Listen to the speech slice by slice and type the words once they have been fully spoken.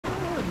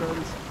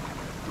wants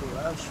to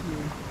rush me.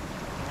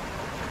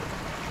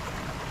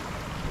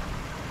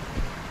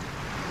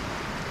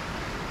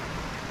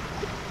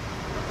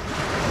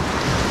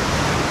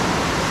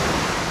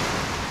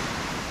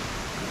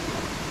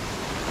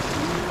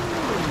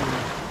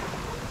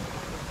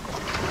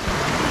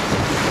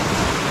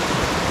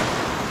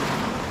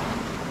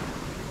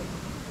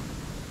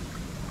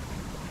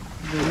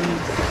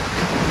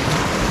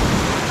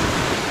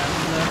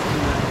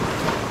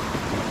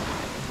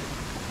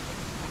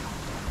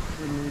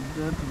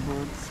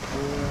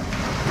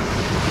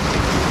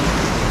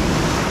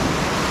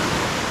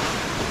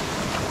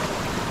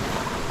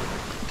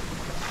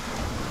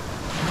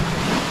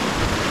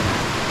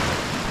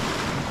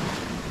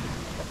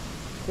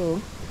 So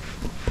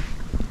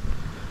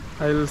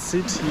I'll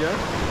sit here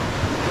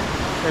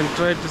and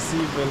try to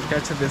see if I'll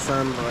catch the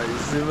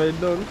sunrise. If I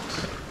don't,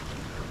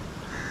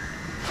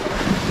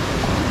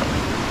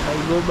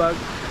 I'll go back,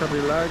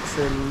 relax,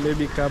 and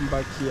maybe come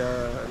back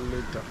here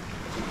later.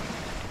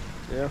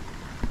 Yeah.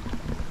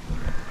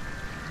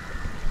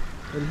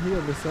 And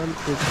here the sun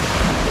puts.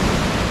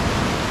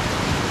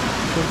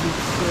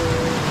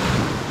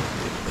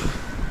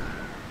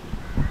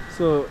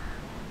 So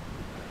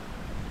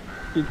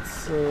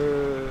it's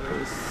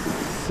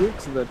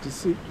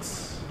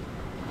 6:36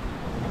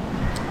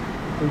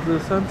 and the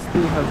sun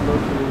still has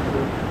not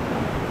risen.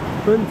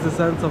 When's the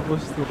sun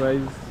supposed to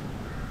rise?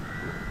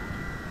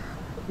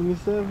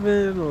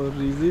 27 or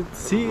is it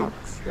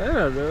 6? I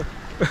don't know.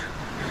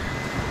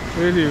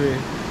 Anyway,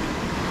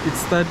 it's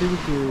starting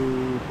to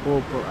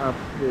pop up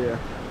there,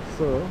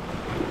 so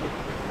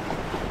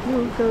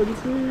you can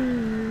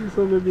see. So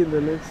maybe in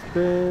the next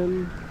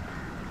 10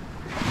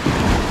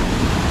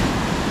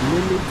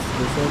 minutes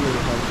the sun will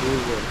have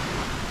risen.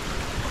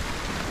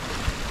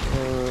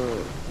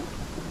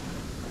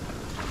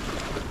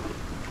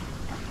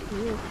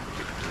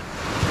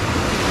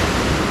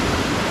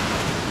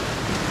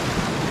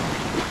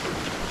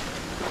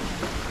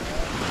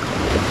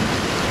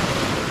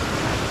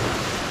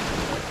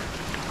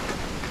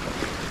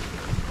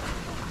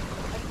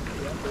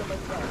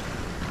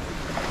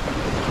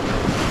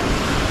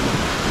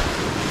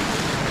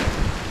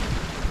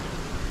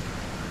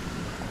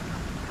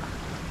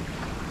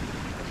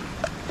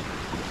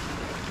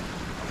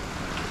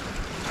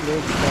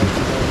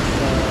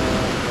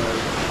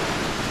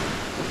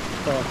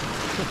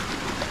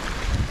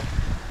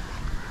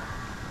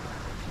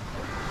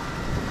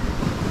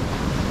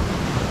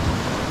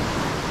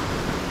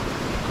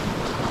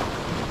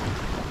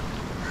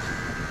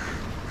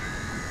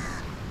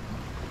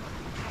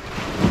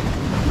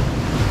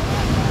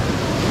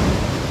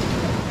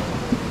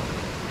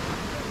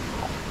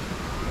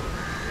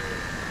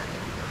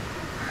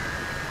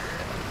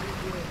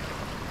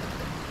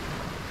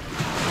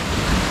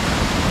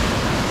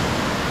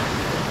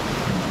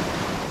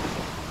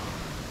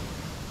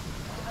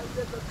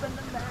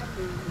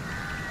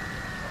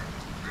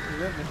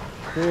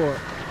 Yeah.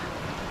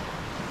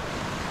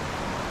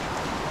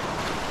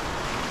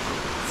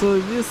 So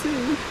if you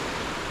see,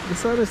 the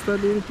sun is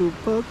starting to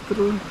pop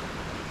through,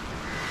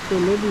 so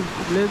maybe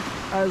let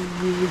us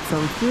give it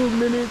some few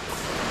minutes.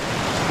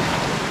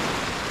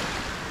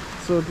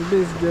 So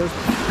today is just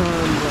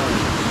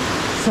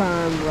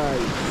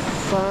sunrise,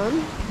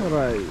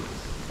 sunrise.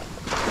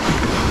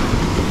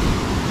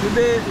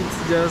 Today it's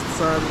just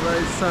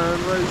sunrise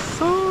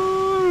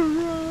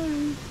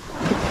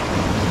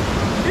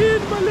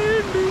in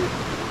Malindi.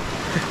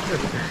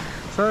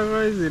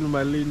 Sunrise in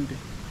Malindi.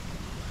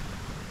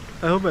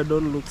 I hope I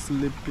don't look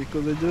sleepy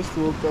because I just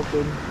woke up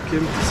and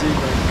came to see if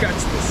I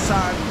catch the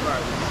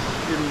sunrise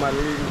in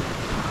Malindi.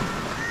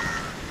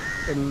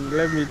 And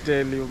let me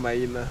tell you,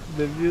 Maina,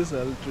 the views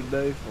are to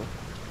die for.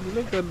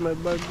 Look at my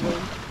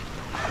background.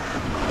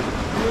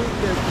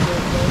 Look at my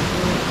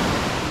background.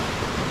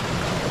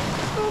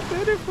 So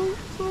beautiful,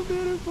 so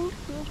beautiful,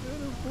 so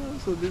beautiful.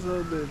 So this is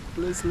how the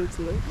place looks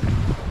like.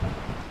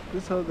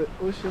 This is how the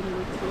ocean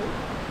looks like.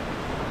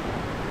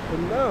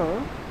 And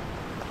now,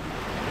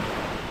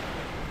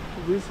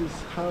 this is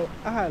how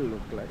I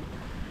look like.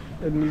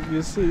 And if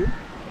you see,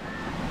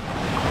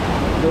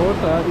 the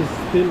water is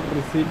still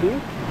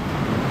receding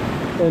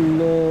and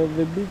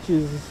the beach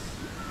is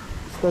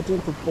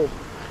starting to pop.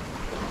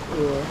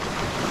 Yeah.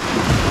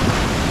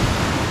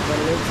 But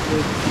let's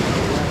wait.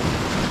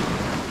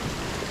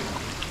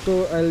 So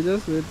I'll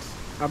just wait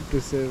up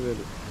to 7.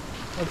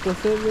 After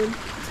 7,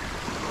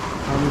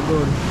 I'm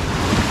gone.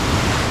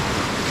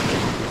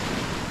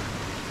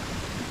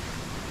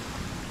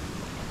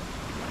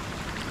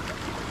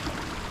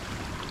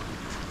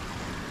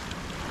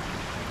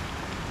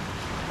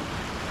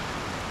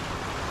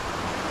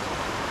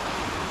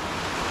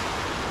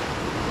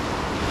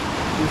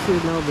 You see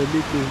now the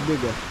beach is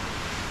bigger.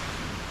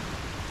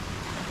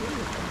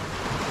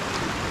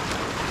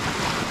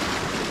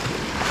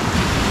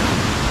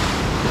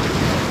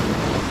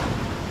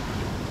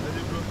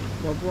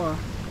 Papua.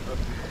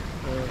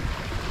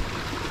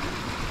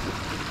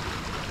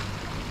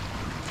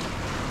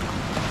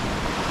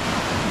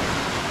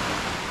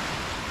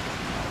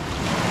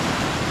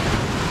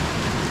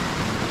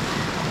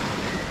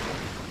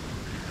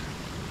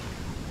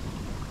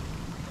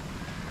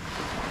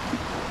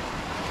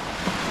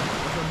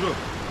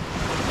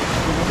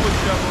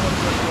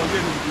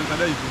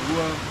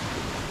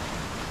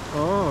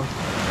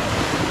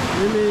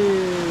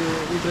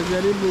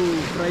 nitajaribu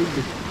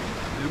Friday.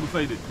 Jaribu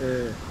Friday?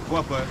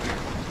 Wapo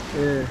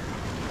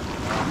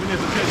Mimi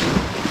naitwa Teddy.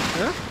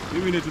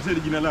 Mimi naitwa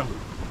Teddy jina langu.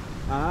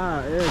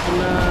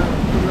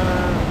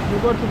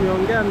 Tulikuwa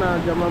tumeongea na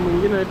jamaa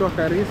mwingine anaitwa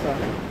Karisa.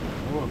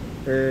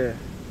 Sawa.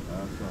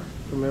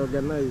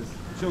 Tumeorganize.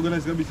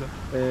 Organize kabisa?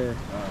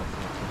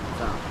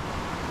 Sawa.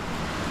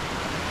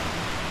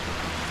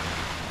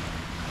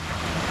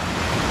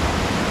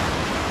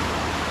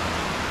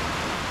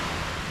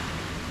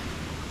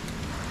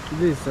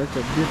 This is such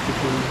a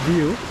beautiful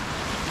view.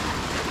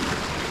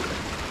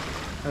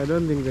 I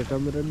don't think the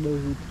camera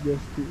does it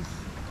justice.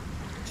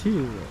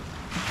 Chill.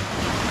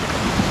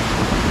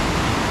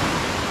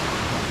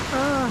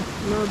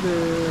 No,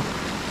 this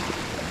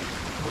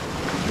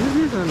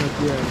is an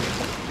piano.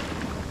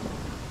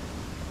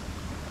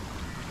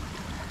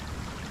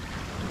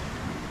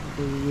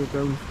 As you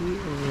can see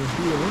over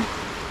here,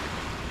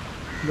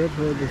 that's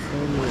where the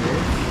sun is.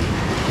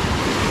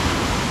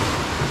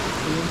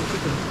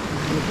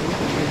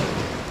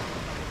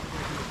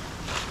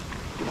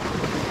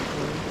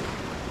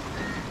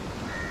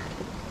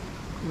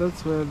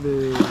 That's where the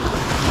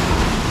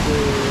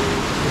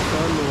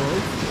sun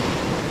was.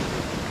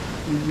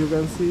 As you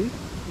can see,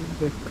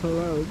 the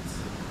clouds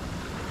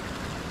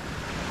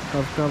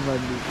have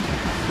covered it.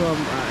 So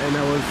and I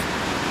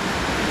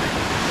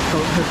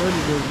thought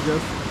it was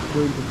just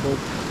going to pop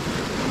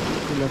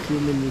in a few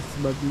minutes,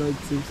 but now it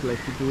seems like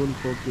it won't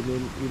pop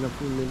in a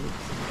few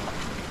minutes.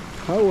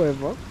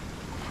 However,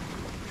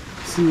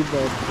 see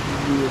that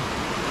view.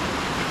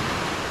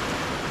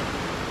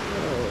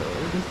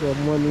 This is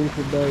a morning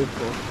to die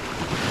for.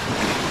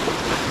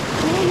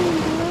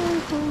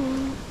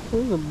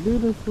 It's a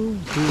beautiful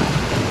view.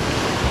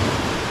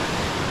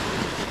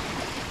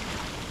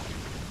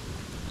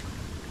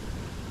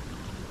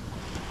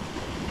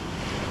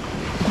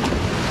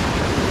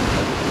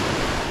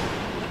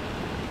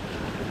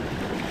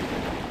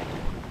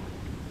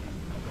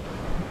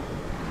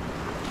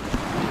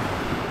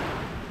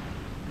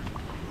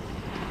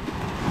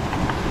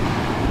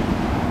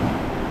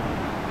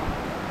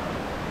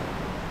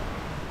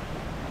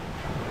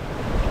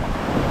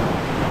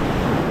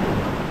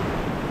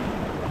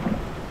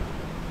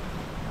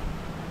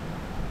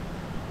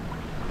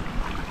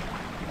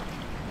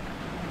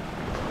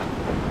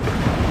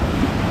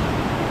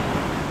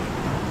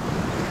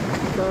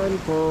 Sun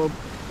pop,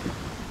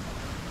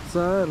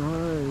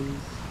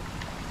 sunrise,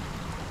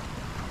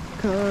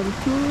 come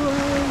to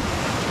us,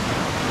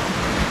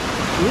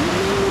 we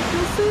need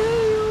to see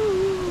you.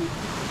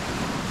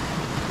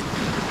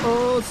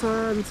 Oh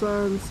sun,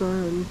 sun,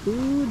 sun,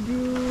 could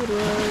you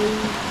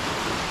rise?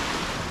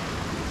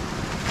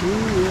 We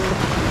are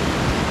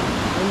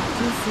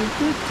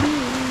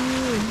anticipating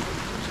you,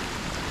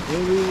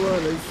 and we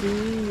wanna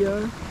see ya.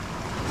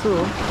 So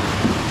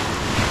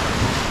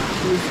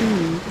you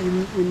see,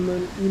 in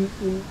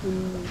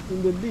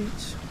the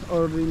beach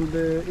or in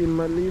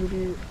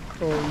Malindi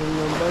or in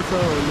Mombasa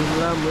or in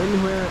Lamu,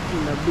 anywhere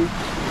in a beach,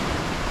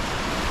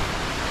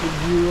 if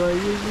you are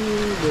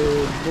using the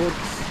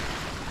boats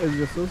as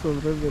a source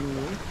of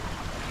revenue,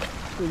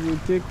 so you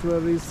take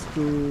tourists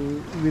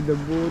with the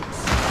boats,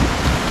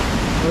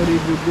 or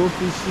if you go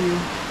fishing,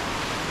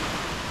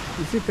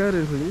 you see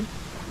currently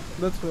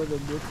that's where the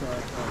boats are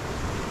at,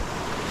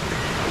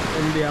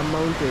 and they are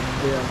mounted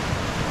there.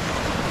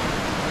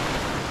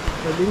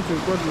 I think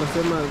tulikuwa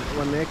tunasema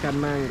wanaweka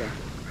nanga.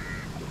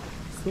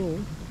 So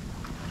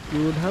you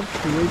would have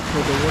to wait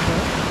for the water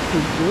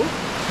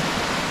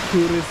to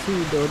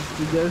recede or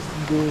to just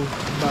go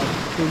back,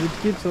 because it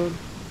keeps on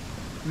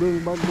going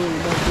back. As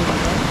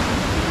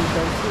you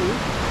can see,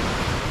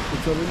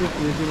 it's already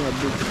creating a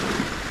beach.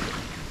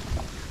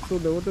 So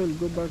the water will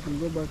go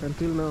back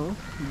until now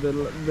the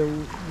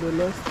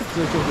last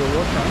stretch of the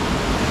water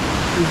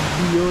is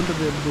beyond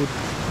the boat.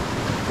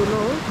 So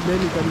now,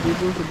 then you can be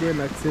able to go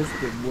and access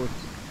the boat.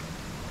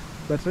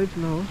 But right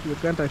now, you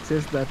can't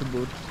access that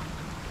boat.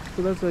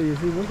 So that's why you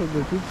see most of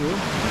the people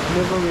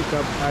never wake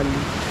up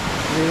early.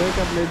 They wake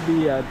up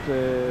maybe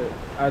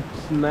at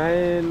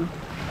 9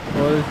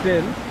 or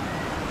 10.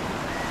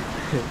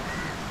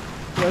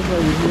 That's why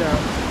you hear,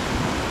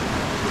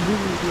 this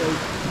is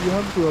like, you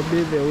have to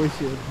obey the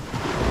ocean.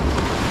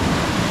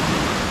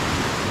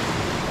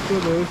 So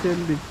the ocean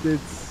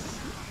dictates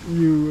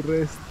you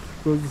rest,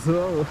 because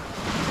the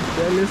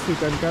earliest you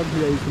can come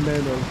here is 9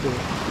 or 10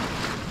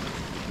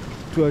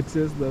 to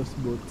access those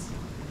boats.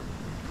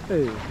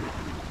 Hey,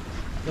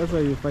 that's why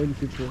you find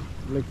people.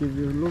 Like if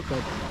you look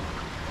at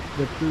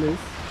the place,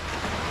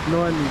 no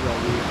one is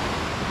away.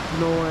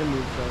 No one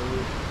is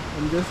away.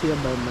 I'm just here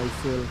by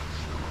myself.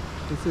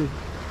 You see?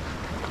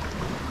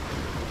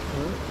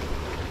 Huh?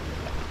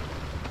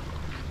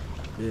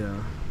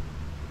 Yeah.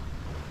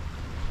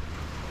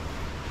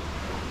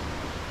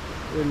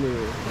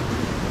 Anyway,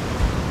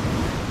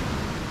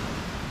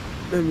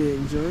 let me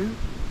enjoy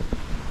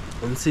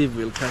and see if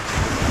we'll catch it.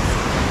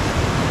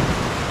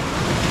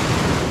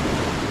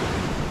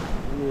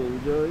 Let me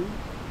enjoy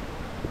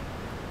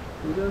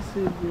and just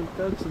see if we'll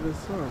catch the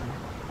sun.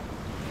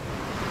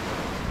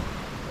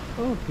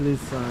 Oh please,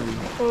 son.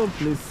 Oh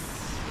please.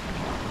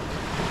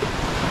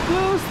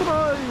 Just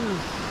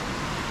rise.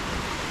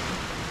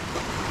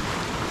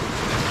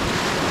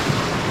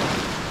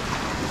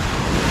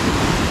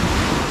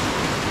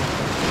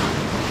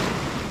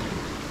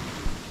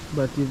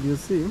 But if you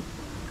see,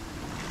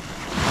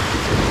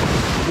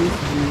 this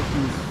view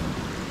is,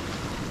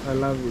 I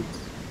love it.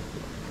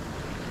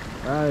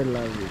 I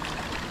love it.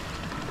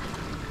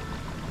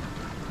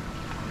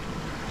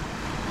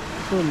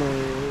 So my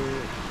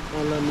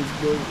alarm is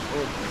going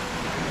off.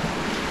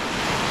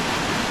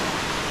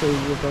 So as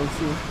you can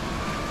see,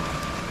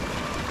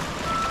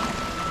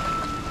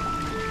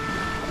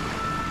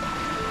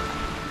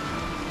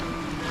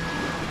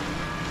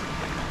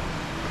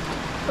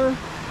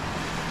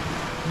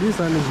 this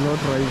sun is not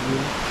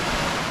rising.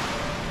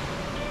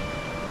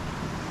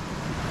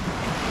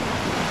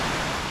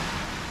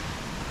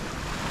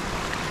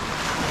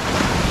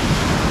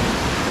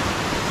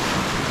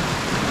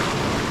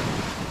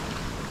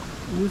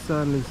 This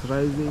sun is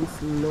rising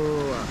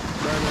slower.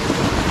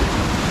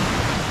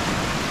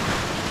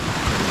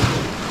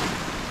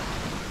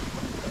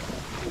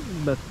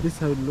 But this is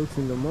how it looks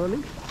in the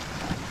morning.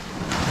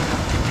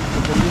 I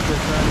believe the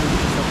sun is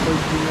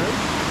disappointing us.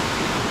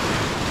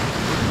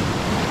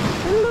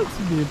 It looks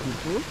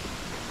beautiful.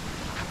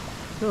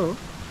 So,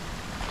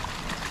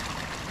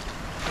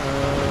 I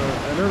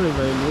don't know if I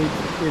will wait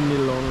any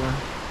longer,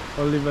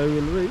 or if I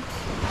will wait,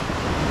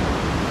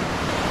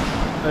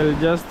 I'll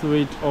just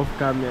wait off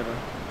camera.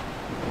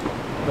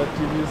 But if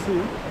you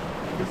see,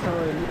 this is how I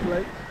look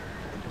like,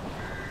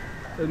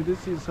 and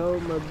this is how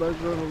my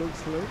background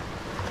looks like.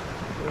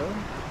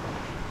 Yeah.